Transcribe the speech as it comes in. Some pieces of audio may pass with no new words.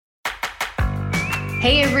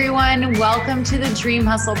Hey everyone, welcome to the Dream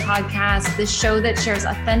Hustle podcast, the show that shares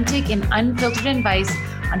authentic and unfiltered advice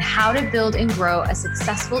on how to build and grow a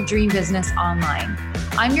successful dream business online.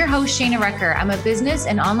 I'm your host, Shayna Recker. I'm a business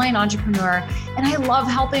and online entrepreneur, and I love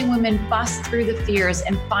helping women bust through the fears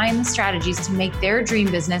and find the strategies to make their dream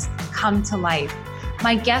business come to life.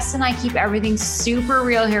 My guests and I keep everything super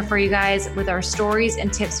real here for you guys with our stories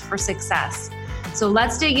and tips for success. So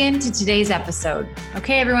let's dig into today's episode.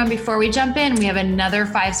 Okay, everyone, before we jump in, we have another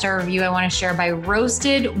 5-star review I want to share by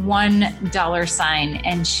Roasted $1.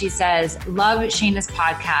 And she says, love Shayna's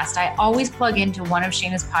podcast. I always plug into one of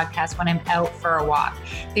Shayna's podcasts when I'm out for a walk.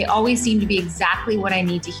 They always seem to be exactly what I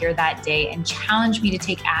need to hear that day and challenge me to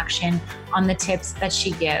take action on the tips that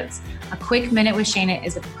she gives. A quick minute with Shayna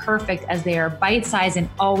is perfect as they are bite-sized and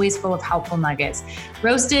always full of helpful nuggets.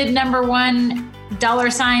 Roasted $1.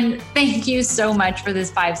 Thank you so much for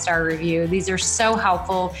this 5-star review. These are so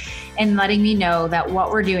helpful in letting me know that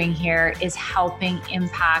what we're doing here is helping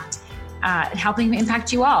impact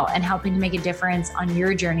you all and helping to make a difference on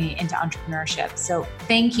your journey into entrepreneurship. So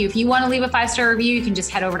thank you. If you want to leave a 5-star review, you can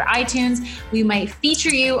just head over to iTunes. We might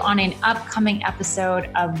feature you on an upcoming episode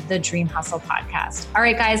of the Dream Hustle podcast. All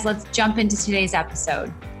right, guys, let's jump into today's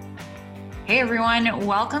episode. Hey everyone,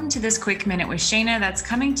 welcome to this quick minute with Shayna that's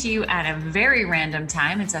coming to you at a very random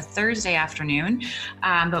time. It's a Thursday afternoon,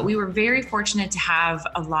 but we were very fortunate to have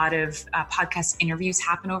a lot of podcast interviews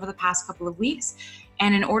happen over the past couple of weeks.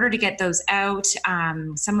 And in order to get those out,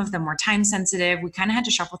 some of them were time sensitive. We kind of had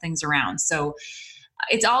to shuffle things around. So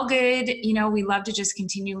it's all good. You know, we love to just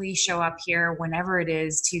continually show up here whenever it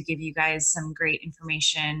is to give you guys some great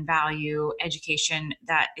information, value, education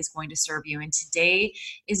that is going to serve you. And today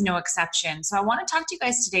is no exception. So I want to talk to you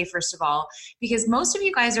guys today, first of all, because most of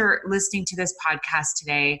you guys are listening to this podcast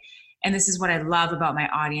today. And this is what I love about my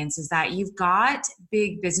audience is that you've got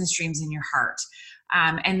big business dreams in your heart.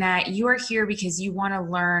 And that you are here because you want to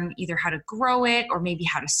learn either how to grow it or maybe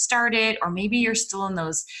how to start it, or maybe you're still in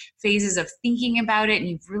those phases of thinking about it and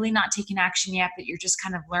you've really not taken action yet, but you're just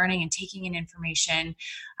kind of learning and taking in information.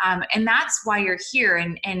 And that's why you're here.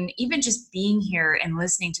 And even just being here and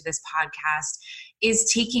listening to this podcast is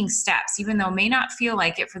taking steps, even though it may not feel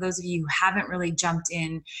like it for those of you who haven't really jumped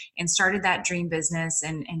in and started that dream business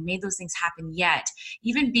and made those things happen yet.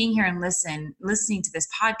 Even being here and listening to this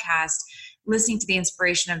podcast, listening to the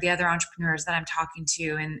inspiration of the other entrepreneurs that I'm talking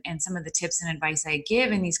to and some of the tips and advice I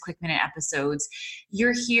give in these quick minute episodes,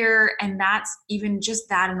 you're here. And that's even just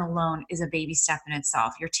that and alone is a baby step in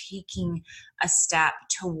itself. You're taking a step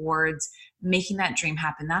towards making that dream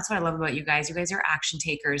happen. That's what I love about you guys. You guys are action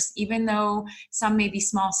takers. Even though some may be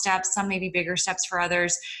small steps, some may be bigger steps for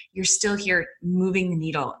others, you're still here moving the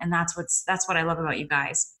needle. And that's what I love about you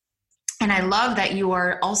guys. And I love that you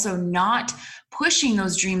are also not pushing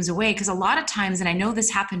those dreams away, because a lot of times, and I know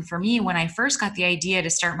this happened for me when I first got the idea to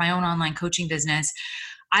start my own online coaching business,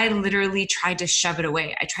 I literally tried to shove it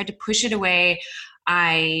away. I tried to push it away.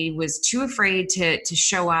 I was too afraid to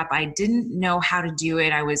show up. I didn't know how to do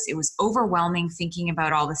it. It was overwhelming thinking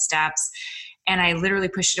about all the steps, and I literally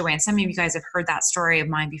pushed it away. And some of you guys have heard that story of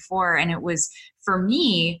mine before. And it was, for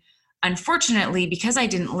me, unfortunately, because I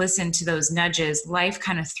didn't listen to those nudges, life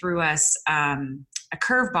kind of threw us a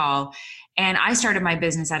curveball, and I started my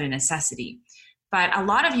business out of necessity. But a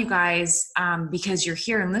lot of you guys, because you're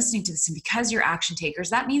here and listening to this and because you're action takers,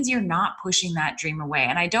 that means you're not pushing that dream away.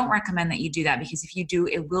 And I don't recommend that you do that, because if you do,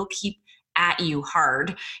 it will keep at you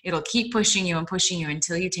hard. It'll keep pushing you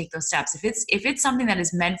until you take those steps. If it's something that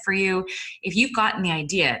is meant for you, if you've gotten the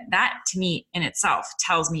idea, that to me in itself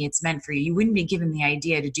tells me it's meant for you. You wouldn't be given the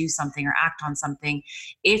idea to do something or act on something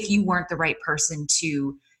if you weren't the right person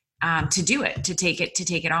to do it, to take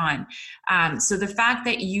it on. So the fact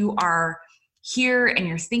that you are here and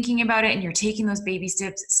you're thinking about it and you're taking those baby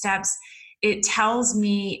steps, it tells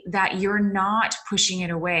me that you're not pushing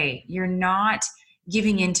it away. You're not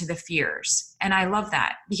giving into the fears. And I love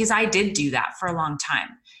that, because I did do that for a long time.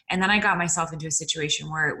 And then I got myself into a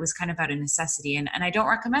situation where it was kind of out of necessity. And I don't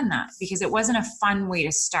recommend that, because it wasn't a fun way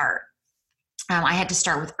to start. I had to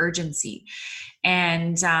start with urgency.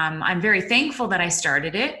 And I'm very thankful that I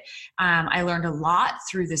started it. I learned a lot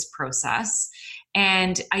through this process.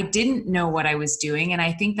 And I didn't know what I was doing. And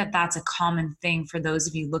I think that that's a common thing for those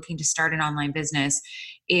of you looking to start an online business,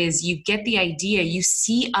 is you get the idea, you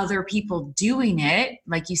see other people doing it.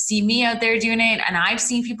 Like you see me out there doing it, and I've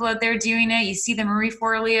seen people out there doing it. You see the Marie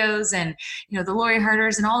Forleos and, the Lori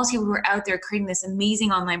Harters and all those people who are out there creating this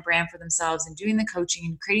amazing online brand for themselves and doing the coaching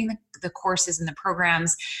and creating the courses and the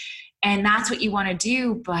programs. And that's what you want to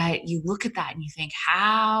do. But you look at that and you think,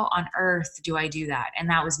 how on earth do I do that? And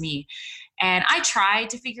that was me. And I tried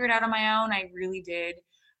to figure it out on my own. I really did.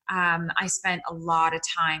 I spent a lot of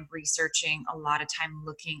time researching, a lot of time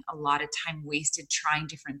looking, a lot of time wasted trying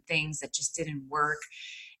different things that just didn't work.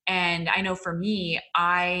 And I know for me,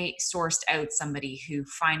 I sourced out somebody who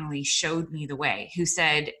finally showed me the way, who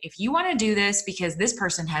said, if you want to do this, because this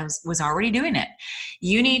person was already doing it,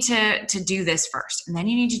 you need to do this first, and then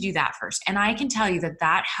you need to do that first. And I can tell you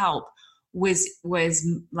that help was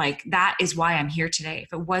like, that is why I'm here today.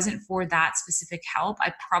 If it wasn't for that specific help,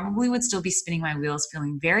 I probably would still be spinning my wheels,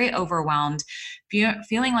 feeling very overwhelmed,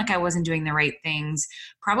 feeling like I wasn't doing the right things,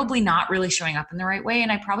 probably not really showing up in the right way. And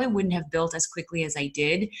I probably wouldn't have built as quickly as I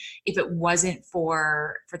did if it wasn't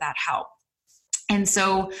for that help. And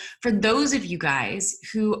so for those of you guys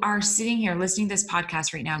who are sitting here listening to this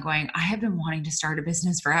podcast right now going, I have been wanting to start a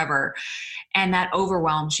business forever, and that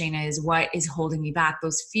overwhelm, Shayna, is what is holding me back.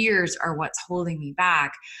 Those fears are what's holding me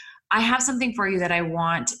back. I have something for you that I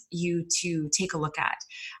want you to take a look at.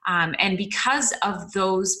 And because of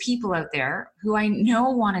those people out there who I know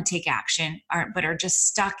want to take action, but are just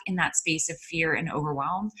stuck in that space of fear and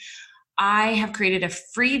overwhelm, I have created a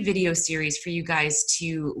free video series for you guys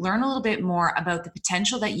to learn a little bit more about the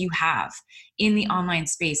potential that you have in the online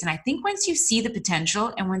space. And I think once you see the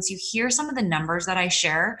potential and once you hear some of the numbers that I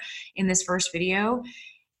share in this first video,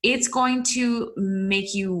 it's going to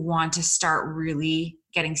make you want to start really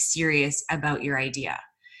getting serious about your idea.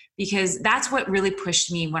 Because that's what really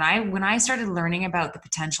pushed me when I started learning about the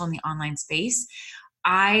potential in the online space.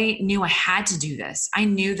 I knew I had to do this. I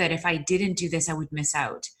knew that if I didn't do this, I would miss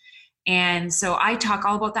out. And so I talk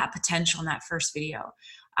all about that potential in that first video.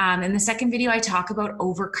 In the second video, I talk about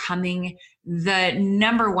overcoming the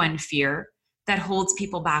number one fear that holds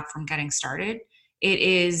people back from getting started. It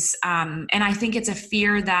is, and I think it's a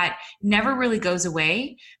fear that never really goes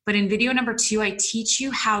away. But in video number 2, I teach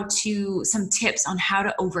you some tips on how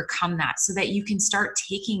to overcome that so that you can start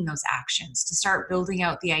taking those actions to start building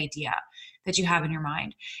out the idea that you have in your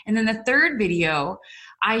mind. And then the third video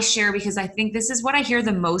I share, because I think this is what I hear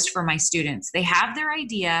the most from my students. They have their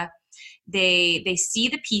idea. They see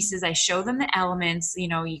the pieces. I show them the elements. You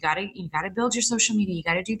gotta build your social media. You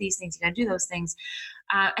gotta do these things. You gotta do those things.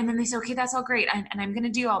 And then they say, okay, that's all great. And I'm going to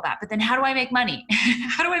do all that. But then how do I make money?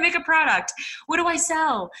 How do I make a product? What do I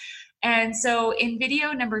sell? And so in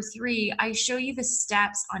video number 3, I show you the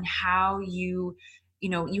steps on how you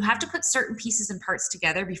have to put certain pieces and parts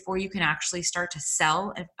together before you can actually start to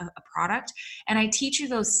sell a product. And I teach you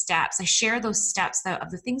those steps. I share those steps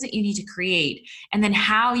of the things that you need to create, and then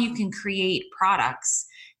how you can create products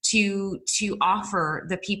to offer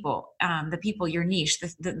the people, your niche,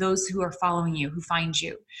 those who are following you, who find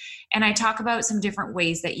you. And I talk about some different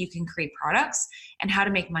ways that you can create products and how to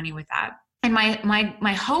make money with that. And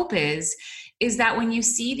my hope is that when you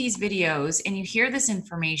see these videos and you hear this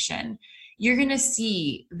information, you're going to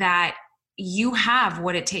see that you have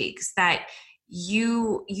what it takes, that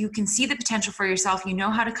you can see the potential for yourself. You know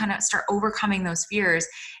how to kind of start overcoming those fears.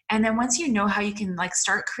 And then once you know how you can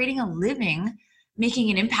start creating a living, making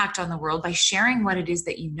an impact on the world by sharing what it is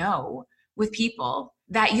that you know with people,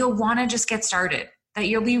 that you'll want to just get started, that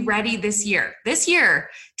you'll be ready this year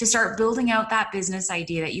to start building out that business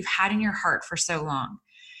idea that you've had in your heart for so long.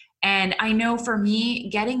 And I know for me,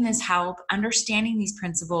 getting this help, understanding these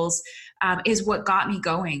principles is what got me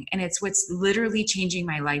going. And it's what's literally changing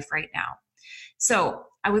my life right now. So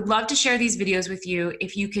I would love to share these videos with you.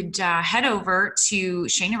 If you could head over to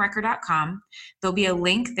shaynarecker.com, there'll be a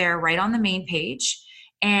link there right on the main page.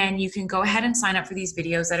 And you can go ahead and sign up for these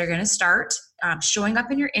videos that are going to start showing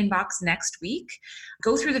up in your inbox next week.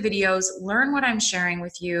 Go through the videos, learn what I'm sharing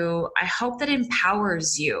with you. I hope that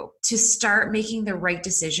empowers you to start making the right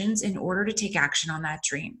decisions in order to take action on that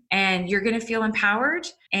dream. And you're going to feel empowered.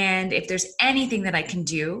 And if there's anything that I can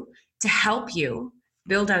do to help you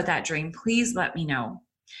build out that dream, please let me know.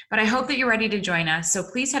 But I hope that you're ready to join us. So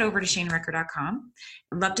please head over to shaynarecker.com.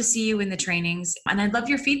 I'd love to see you in the trainings, and I'd love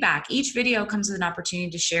your feedback. Each video comes with an opportunity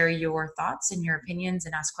to share your thoughts and your opinions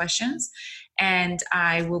and ask questions. And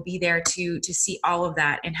I will be there to see all of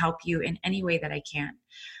that and help you in any way that I can.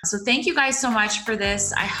 So thank you guys so much for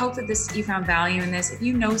this. I hope that you found value in this. If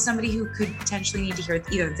you know somebody who could potentially need to hear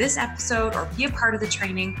either this episode or be a part of the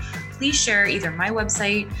training, please share either my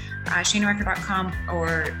website, shaynarecker.com,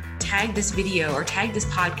 or tag this video or tag this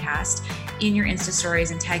podcast in your Insta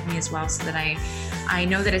stories and tag me as well, so that I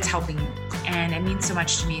know that it's helping you, and it means so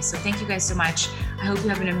much to me. So thank you guys so much. I hope you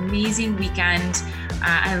have an amazing weekend.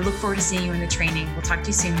 I look forward to seeing you in the training. We'll talk to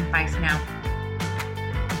you soon. Bye for now.